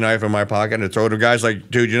utility knife in my pocket and throw it to guys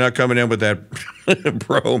like, dude, you're not coming in with that,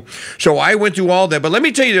 bro. So I went through all that. But let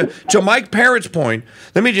me tell you, to Mike Parrot's point,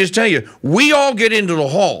 let me just tell you, we all get into the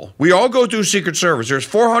hall. We all go through Secret Service. There's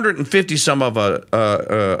 450 some odd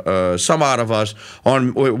of us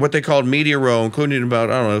on what they called Media Row, including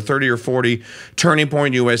about, I don't know, 30 or 40 Turning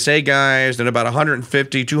Point USA guys and about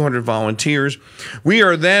 150, 200 volunteers. We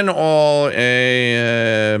are then all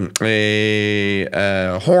a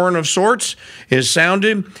horn of sorts is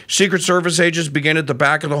sounded. Secret Service agents begin at the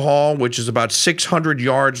back of the hall, which is about 600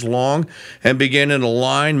 yards long, and begin in a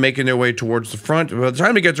line, making their way towards the front. By the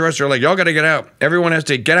time they get to us, they're like, y'all got to get out. Everyone has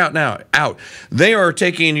to get out now. Out. They are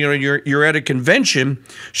taking, you know, you're at a convention,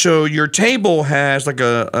 so your table has like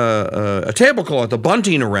a tablecloth, a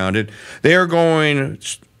bunting around it. They are going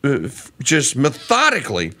just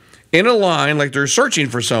methodically in a line like they're searching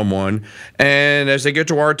for someone, and as they get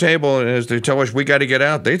to our table, and as they tell us we got to get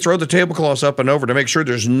out, they throw the tablecloths up and over to make sure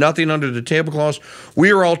there's nothing under the tablecloths.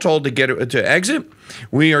 We are all told to exit.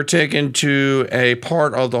 We are taken to a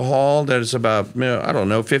part of the hall that is about, I don't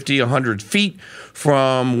know, 50, 100 feet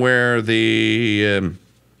from where they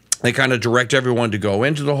kind of direct everyone to go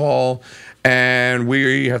into the hall. And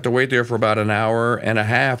we have to wait there for about an hour and a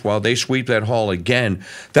half while they sweep that hall again.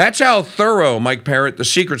 That's how thorough, Mike Parrot, the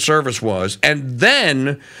Secret Service was. And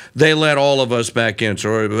then they let all of us back in.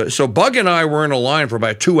 So Bug and I were in a line for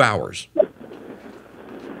about 2 hours.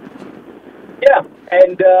 Yeah,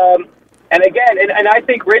 and again, and I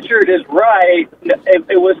think Richard is right.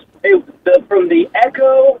 It was from the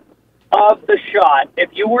echo of the shot. If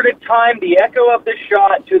you were to time the echo of the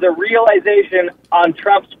shot to the realization on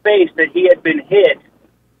Trump's face that he had been hit,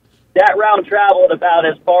 that round traveled about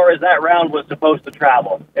as far as that round was supposed to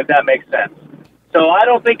travel, if that makes sense. So I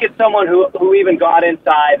don't think it's someone who even got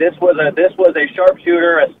inside. This was a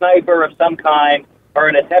sharpshooter, a sniper of some kind, or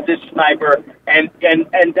an attempted sniper, and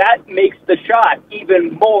that makes the shot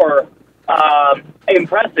even more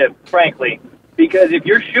impressive, frankly, because if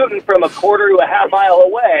you're shooting from a quarter to a half mile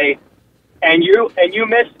away, and you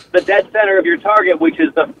miss the dead center of your target, which is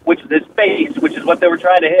his face, which is what they were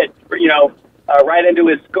trying to hit, you know, right into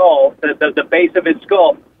his skull, the base of his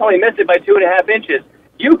skull. Only missed it by 2.5 inches.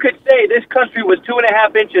 You could say this country was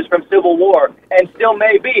 2.5 inches from civil war, and still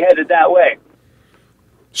may be headed that way.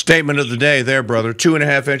 Statement of the day there, brother.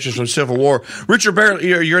 2.5 inches from Civil War. Richard Barrett,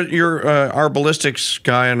 you're our ballistics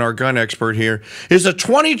guy and our gun expert here. Is a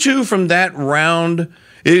 22 from that round,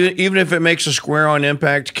 even if it makes a square on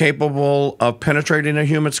impact, capable of penetrating a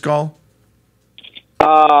human skull?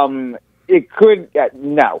 It could.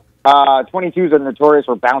 No. 22s are notorious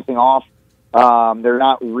for bouncing off. They're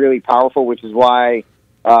not really powerful, which is why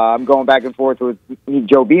I'm going back and forth with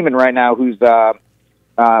Joe Beeman right now, who's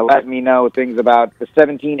letting me know things about the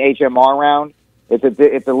 17 HMR round.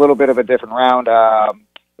 It's a little bit of a different round.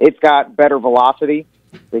 It's got better velocity.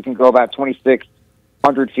 They can go about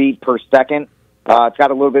 2,600 feet per second. It's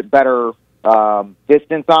got a little bit better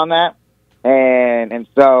distance on that. And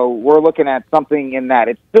so we're looking at something in that.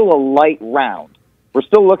 It's still a light round. We're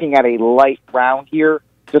still looking at a light round here,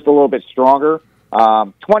 just a little bit stronger.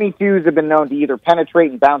 22s have been known to either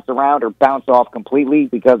penetrate and bounce around or bounce off completely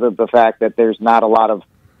because of the fact that there's not a lot of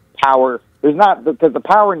power. Because the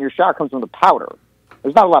power in your shot comes from the powder.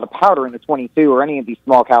 There's not a lot of powder in the 22 or any of these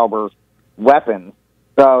small caliber weapons.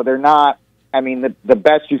 So they're not, I mean, the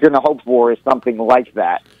best you're going to hope for is something like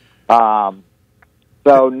that.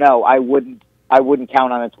 So no, I wouldn't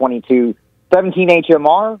count on a 22. 17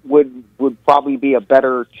 HMR would probably be a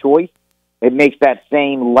better choice. It makes that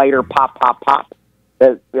same lighter pop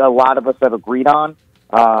that a lot of us have agreed on.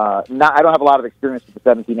 I don't have a lot of experience with the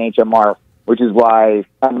 17 HMR, which is why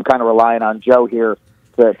I'm kind of relying on Joe here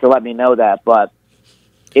to let me know that. But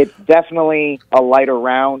it's definitely a lighter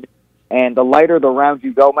round, and the lighter the round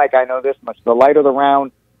you go, Mike, I know this much, the lighter the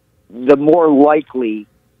round, the more likely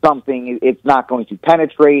it's not going to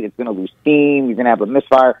penetrate, it's going to lose steam, you're going to have a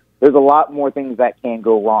misfire. There's a lot more things that can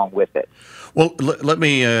go wrong with it. Well, let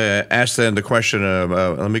me ask then the question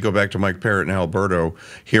let me go back to Mike Parrot and Alberto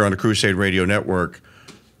here on the CRUSADE Radio Network.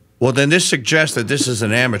 Well, then this suggests that this is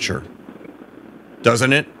an amateur,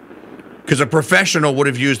 doesn't it? Because a professional would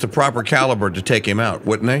have used the proper caliber to take him out,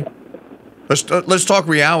 wouldn't they? Let's talk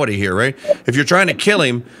reality here, right? If you're trying to kill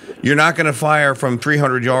him, you're not going to fire from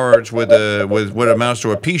 300 yards with what amounts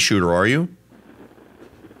to a pea shooter, are you?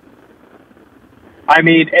 I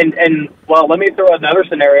mean, and well, let me throw another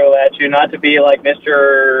scenario at you, not to be like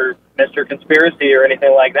Mr. Conspiracy or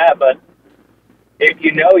anything like that, but if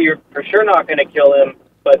you know you're for sure not going to kill him,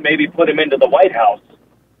 but maybe put him into the White House.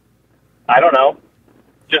 I don't know.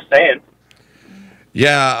 Just saying.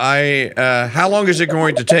 Yeah, how long is it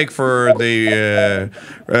going to take for the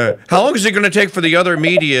other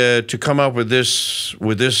media to come up with this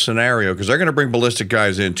scenario? Because they're going to bring ballistic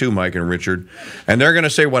guys in too, Mike and Richard, and they're going to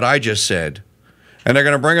say what I just said, and they're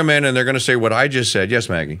going to bring them in and they're going to say what I just said. Yes,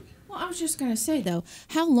 Maggie. Well, I was just going to say, though,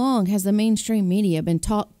 how long has the mainstream media been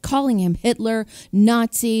calling him Hitler,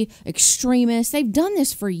 Nazi, extremist? They've done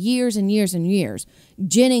this for years and years and years,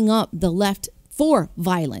 ginning up the left for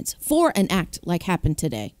violence, for an act like happened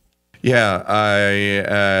today.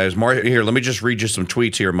 Yeah, here, let me just read you some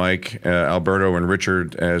tweets here, Mike, Alberto, and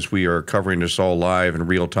Richard, as we are covering this all live in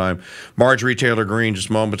real time. Marjorie Taylor Greene, just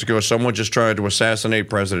moments ago, someone just tried to assassinate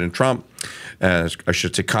President Trump. I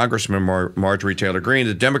should say Congressman Marjorie Taylor Greene.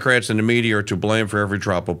 The Democrats and the media are to blame for every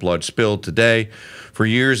drop of blood spilled today. For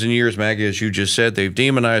years and years, Maggie, as you just said, they've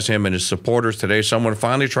demonized him and his supporters. Today, someone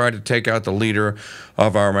finally tried to take out the leader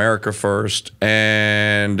of our America First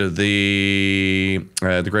and the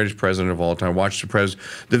greatest president of all time. Watch the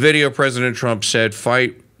video. President Trump said,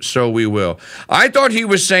 "Fight, so we will." I thought he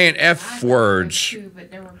was saying F words.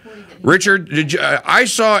 Richard, did you? I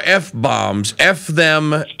saw F bombs. F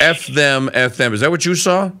them. F them. F them. Is that what you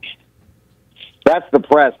saw? That's the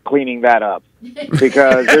press cleaning that up,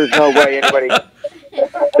 because there's no way anybody.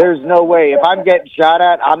 There's no way. If I'm getting shot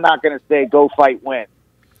at, I'm not going to say "Go fight, win."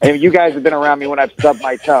 And you guys have been around me when I've stubbed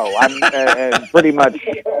my toe. I'm pretty much.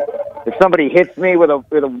 If somebody hits me with a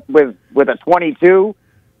 22,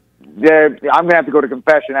 I'm going to have to go to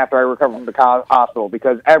confession after I recover from the hospital,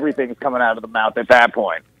 because everything's coming out of the mouth at that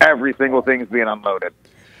point. Every single thing's being unloaded,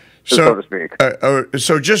 so to speak.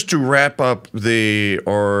 So just to wrap up Elon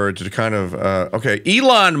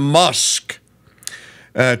Musk.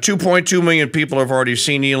 2.2 million people have already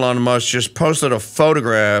seen Elon Musk. Just posted a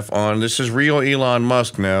photograph on, this is real Elon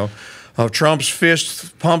Musk now, of Trump's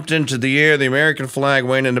fist pumped into the air, the American flag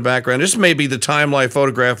waving in the background. This may be the Time Life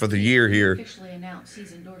photograph of the year here. Officially announced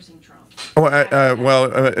he's endorsing Trump.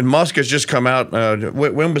 And Musk has just come out.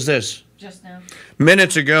 When was this? Just now.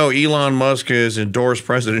 Minutes ago, Elon Musk has endorsed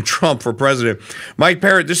President Trump for president. Mike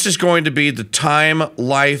Parrot, this is going to be the Time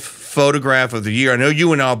Life photograph of the year. I know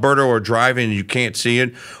you and Alberto are driving and you can't see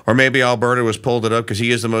it, or maybe Alberto has pulled it up because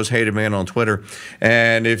he is the most hated man on Twitter.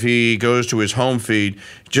 And if he goes to his home feed,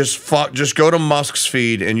 just go to Musk's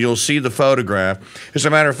feed and you'll see the photograph. As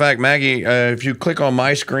a matter of fact, Maggie, if you click on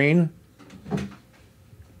my screen,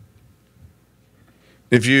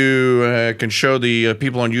 if you can show the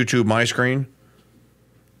people on YouTube my screen.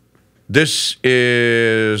 This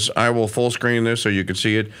is, I will full screen this so you can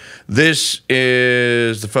see it. This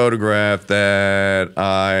is the photograph that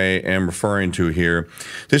I am referring to here.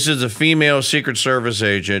 This is a female Secret Service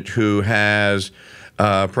agent who has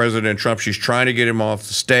President Trump. She's trying to get him off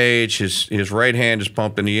the stage. His right hand is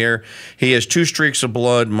pumped in the air. He has two streaks of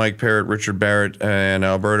blood, Mike Parrot, Richard Barrett, and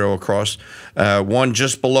Alberto, across one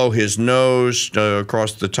just below his nose,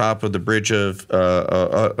 across the top of the bridge of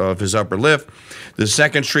his upper lip. The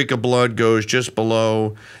second streak of blood goes just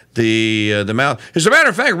below the mouth. As a matter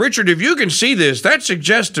of fact, Richard, if you can see this, that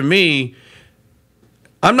suggests to me,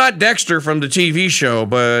 I'm not Dexter from the TV show,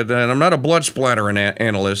 and I'm not a blood splatter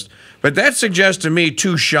analyst, but that suggests to me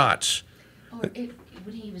 2 shots.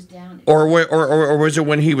 When he was down. Or was it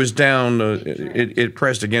when he was down, it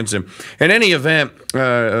pressed against him? In any event,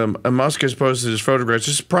 Musk has posted his photographs.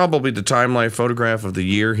 This is probably the Time Life photograph of the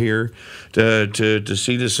year here. To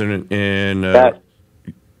see this in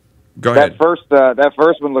go ahead. That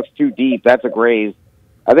first one looks too deep. That's a graze.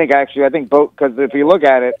 I think both, because if you look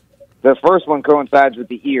at it, the first one coincides with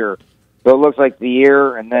the ear. So it looks like the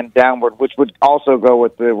ear and then downward, which would also go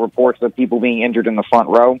with the reports of people being injured in the front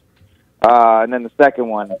row. And then the second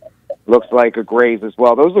one looks like a graze as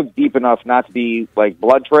well. Those look deep enough not to be like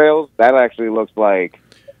blood trails. That actually looks like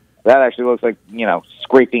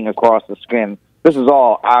scraping across the skin. This is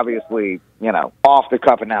all obviously, off the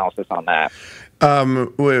cuff analysis on that.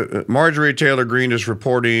 Marjorie Taylor Greene is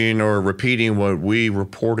reporting or repeating what we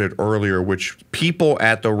reported earlier, which people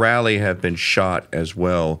at the rally have been shot as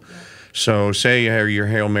well. So say your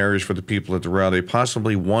Hail Marys for the people at the rally,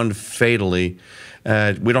 possibly one fatally.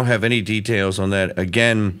 We don't have any details on that.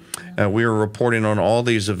 Again, we are reporting on all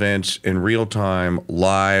these events in real time,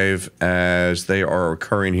 live, as they are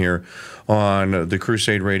occurring here on the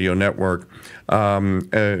Crusade Radio Network.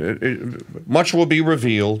 Much will be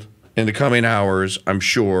revealed in the coming hours, I'm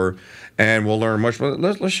sure, and we'll learn much.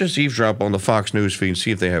 Let's just eavesdrop on the Fox News feed and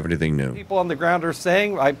see if they have anything new. People on the ground are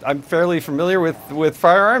saying, I'm fairly familiar with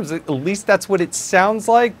firearms. At least that's what it sounds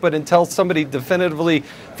like. But until somebody definitively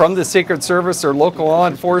from the Secret Service or local law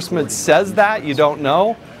enforcement says that, you don't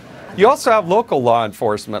know. You also have local law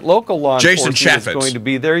enforcement. Local law enforcement is going to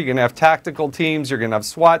be there. You're going to have tactical teams. You're going to have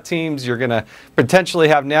SWAT teams. You're going to potentially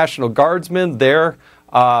have National Guardsmen there.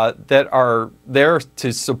 That are there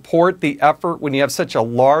to support the effort. When you have such a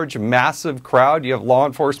large, massive crowd, you have law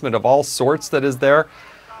enforcement of all sorts that is there.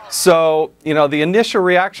 So, you know, the initial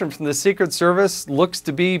reaction from the Secret Service looks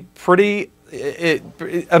to be pretty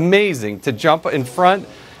amazing, to jump in front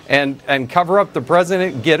and cover up the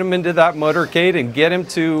president, get him into that motorcade, and get him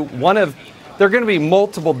to one of, there are going to be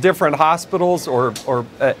multiple different hospitals or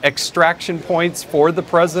extraction points for the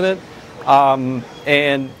president. And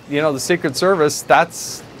you know, the Secret Service,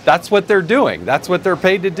 that's what they're doing. That's what they're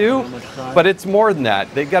paid to do. But it's more than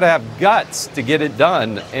that. They got to have guts to get it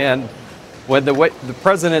done. And when the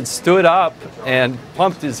president stood up and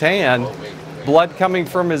pumped his hand, blood coming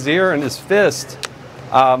from his ear and his fist,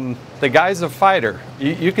 the guy's a fighter.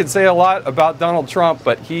 You could say a lot about Donald Trump,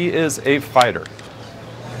 but he is a fighter.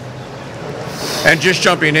 And just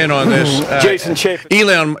jumping in on this, Jason Chapin.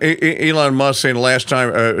 Elon Musk saying the last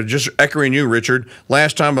time, just echoing you, Richard,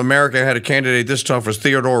 last time America had a candidate this tough was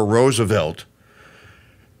Theodore Roosevelt.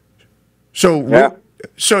 So, yeah.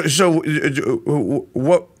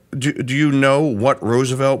 What do you know what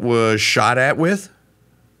Roosevelt was shot at with?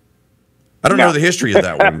 I don't know the history of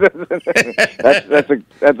that one.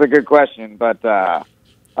 that's a good question, but I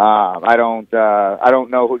don't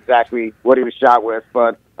know exactly what he was shot with,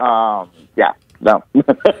 but yeah. No. Good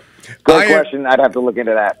question. I'd have to look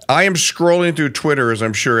into that. I am scrolling through Twitter, as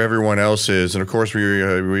I'm sure everyone else is, and of course we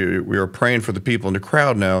are praying for the people in the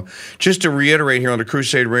crowd now. Just to reiterate here on the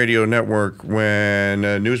Crusade Radio Network, when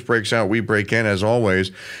news breaks out, we break in as always.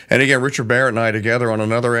 And again, Richard Barrett and I together on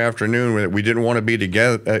another afternoon. We didn't want to be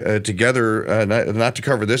together, not to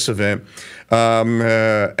cover this event.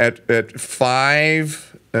 At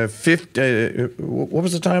 5:50. What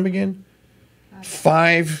was the time again?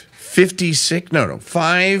 5:56? No,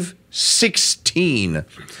 5:16,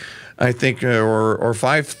 I think, or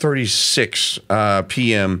 5:36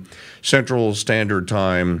 p.m. Central Standard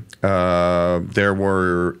Time. There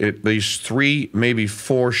were at least 3, maybe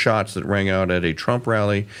 4 shots that rang out at a Trump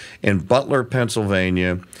rally in Butler,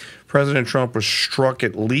 Pennsylvania. President Trump was struck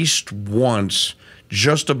at least once,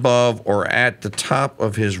 just above or at the top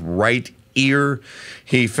of his right ear.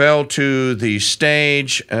 He fell to the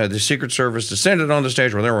stage. The Secret Service descended on the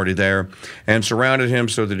stage, well, they're already there, and surrounded him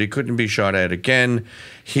so that he couldn't be shot at again.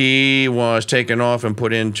 He was taken off and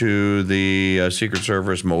put into the Secret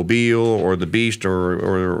Service Mobile, or the Beast,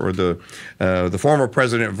 or the former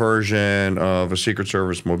president version of a Secret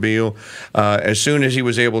Service Mobile. As soon as he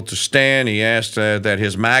was able to stand, he asked that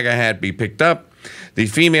his MAGA hat be picked up. The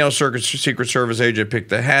female Secret Service agent picked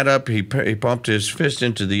the hat up. He pumped his fist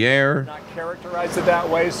into the air. Not characterize it that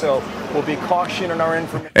way, so we'll be cautious in our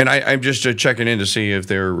information. And I'm just checking in to see if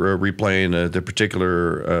they're replaying the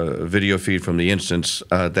particular video feed from the instance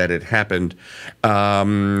that it happened.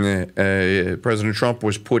 President Trump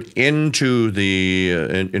was put into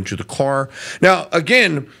the car. Now,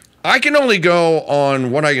 again, I can only go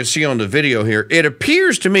on what I can see on the video here. It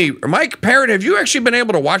appears to me, Mike Parrot, have you actually been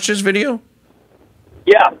able to watch this video?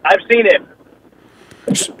 Yeah, I've seen it.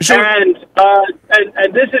 And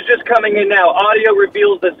this is just coming in now. Audio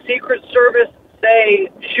reveals the Secret Service saying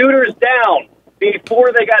shooters down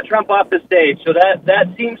before they got Trump off the stage. So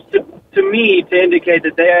that seems to me to indicate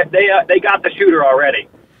that they got the shooter already.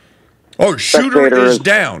 Oh, shooter is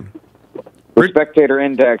down. The Spectator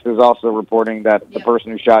Index is also reporting that the person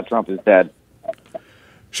who shot Trump is dead.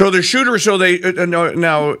 So the shooter,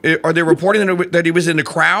 now, are they reporting that he was in the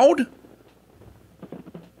crowd?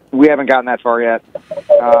 We haven't gotten that far yet,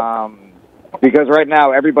 because right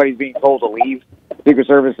now everybody's being told to leave. Secret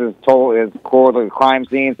Service is core of the crime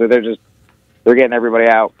scene, so they're getting everybody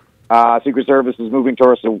out. Secret Service is moving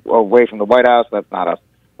tourists away from the White House. That's not us.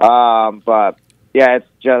 But yeah, it's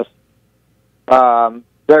just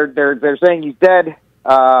they're saying he's dead.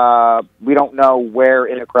 We don't know where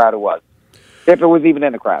in the crowd it was, if it was even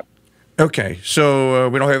in the crowd. Okay, so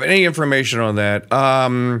we don't have any information on that.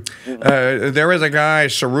 There is a guy,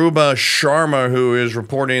 Saruba Sharma, who is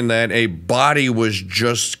reporting that a body was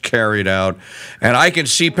just carried out. And I can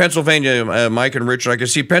see Pennsylvania, Mike and Richard, I can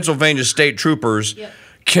see Pennsylvania state troopers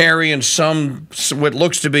carrying what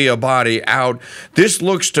looks to be a body out. This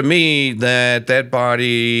looks to me that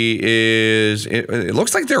body is, it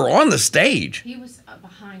looks like they're on the stage. He was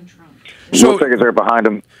behind Trump. So, looks like they're behind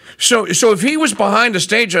him. So if he was behind the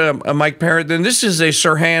stage, Mike Parrot, then this is a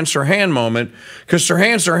Sirhan moment, because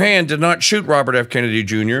Sirhan did not shoot Robert F. Kennedy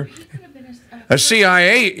Jr. A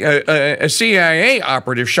CIA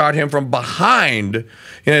operative shot him from behind.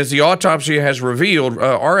 And as the autopsy has revealed,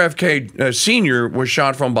 RFK Sr. was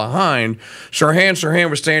shot from behind.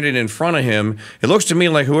 Sirhan was standing in front of him. It looks to me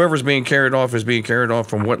like whoever's being carried off is being carried off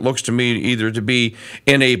from what looks to me either to be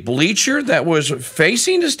in a bleacher that was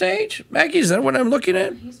facing the stage. Maggie, is that what I'm looking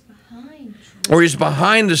at? Or he's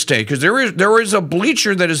behind the stage, because there is a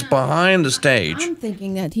bleacher that is behind the stage. I'm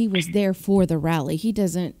thinking that he was there for the rally. He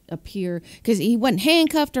doesn't appear, because he wasn't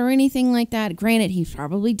handcuffed or anything like that. Granted, he's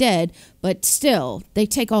probably dead, but still, they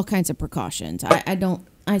take all kinds of precautions.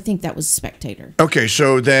 I think that was a spectator. Okay,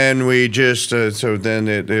 so then we just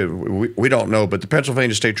we don't know, but the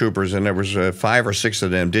Pennsylvania state troopers, and there was 5 or 6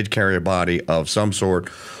 of them, did carry a body of some sort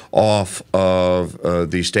off of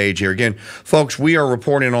the stage here. Again, folks, we are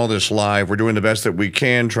reporting all this live. We're doing the best that we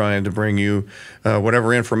can, trying to bring you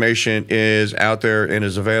whatever information is out there and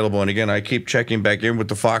is available. And again, I keep checking back in with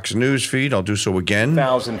the Fox News feed. I'll do so again.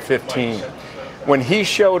 2015, when he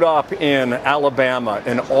showed up in Alabama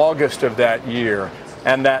in August of that year,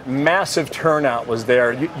 and that massive turnout was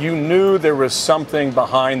there, you knew there was something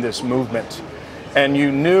behind this movement, and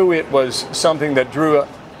you knew it was something that drew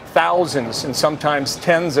thousands and sometimes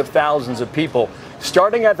tens of thousands of people,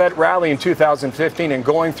 starting at that rally in 2015 and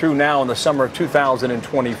going through now in the summer of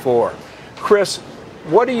 2024. Chris,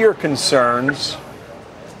 what are your concerns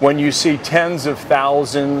when you see tens of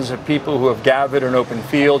thousands of people who have gathered in open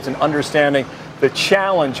fields, and understanding the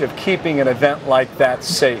challenge of keeping an event like that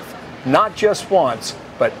safe, not just once,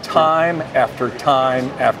 but time after time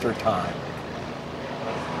after time?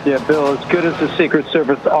 Yeah, Bill, as good as the Secret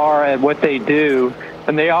Service are at what they do,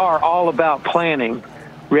 and they are all about planning,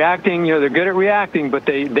 reacting, they're good at reacting, but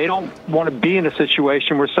they don't want to be in a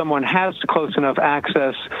situation where someone has close enough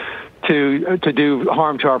access to do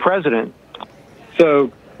harm to our president.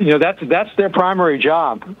 So, that's their primary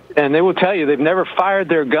job. And they will tell you they've never fired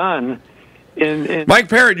their gun in Mike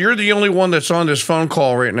Parrot, you're the only one that's on this phone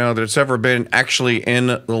call right now that's ever been actually in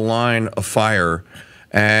the line of fire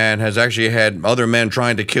and has actually had other men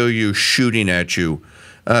trying to kill you, shooting at you.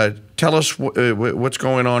 Tell us what's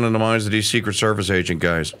going on in the minds of these Secret Service agent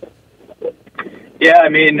guys. Yeah, I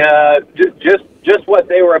mean, just what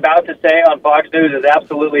they were about to say on Fox News is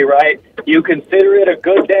absolutely right. You consider it a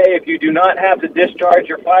good day if you do not have to discharge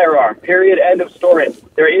your firearm. Period. End of story.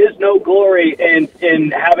 There is no glory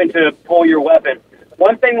in having to pull your weapon.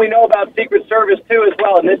 One thing we know about Secret Service, too, as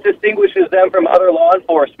well, and this distinguishes them from other law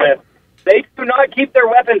enforcement, they do not keep their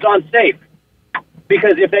weapons on safe.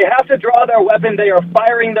 Because if they have to draw their weapon, they are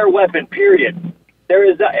firing their weapon, period. There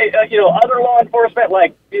is, other law enforcement,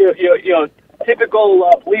 like, typical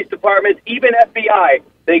police departments, even FBI,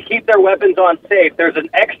 they keep their weapons on safe. There's an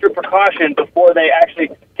extra precaution before they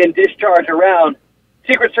actually can discharge a round.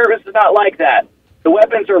 Secret Service is not like that. The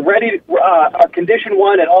weapons are ready, are condition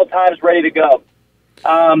 1 at all times, ready to go.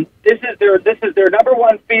 This is their number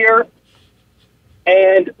one fear.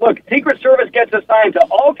 And look, Secret Service gets assigned to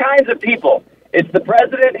all kinds of people. It's the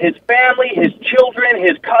president, his family, his children,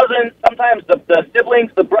 his cousins, sometimes the siblings,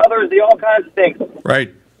 the brothers, all kinds of things. Right.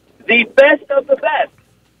 The best of the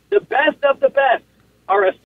best are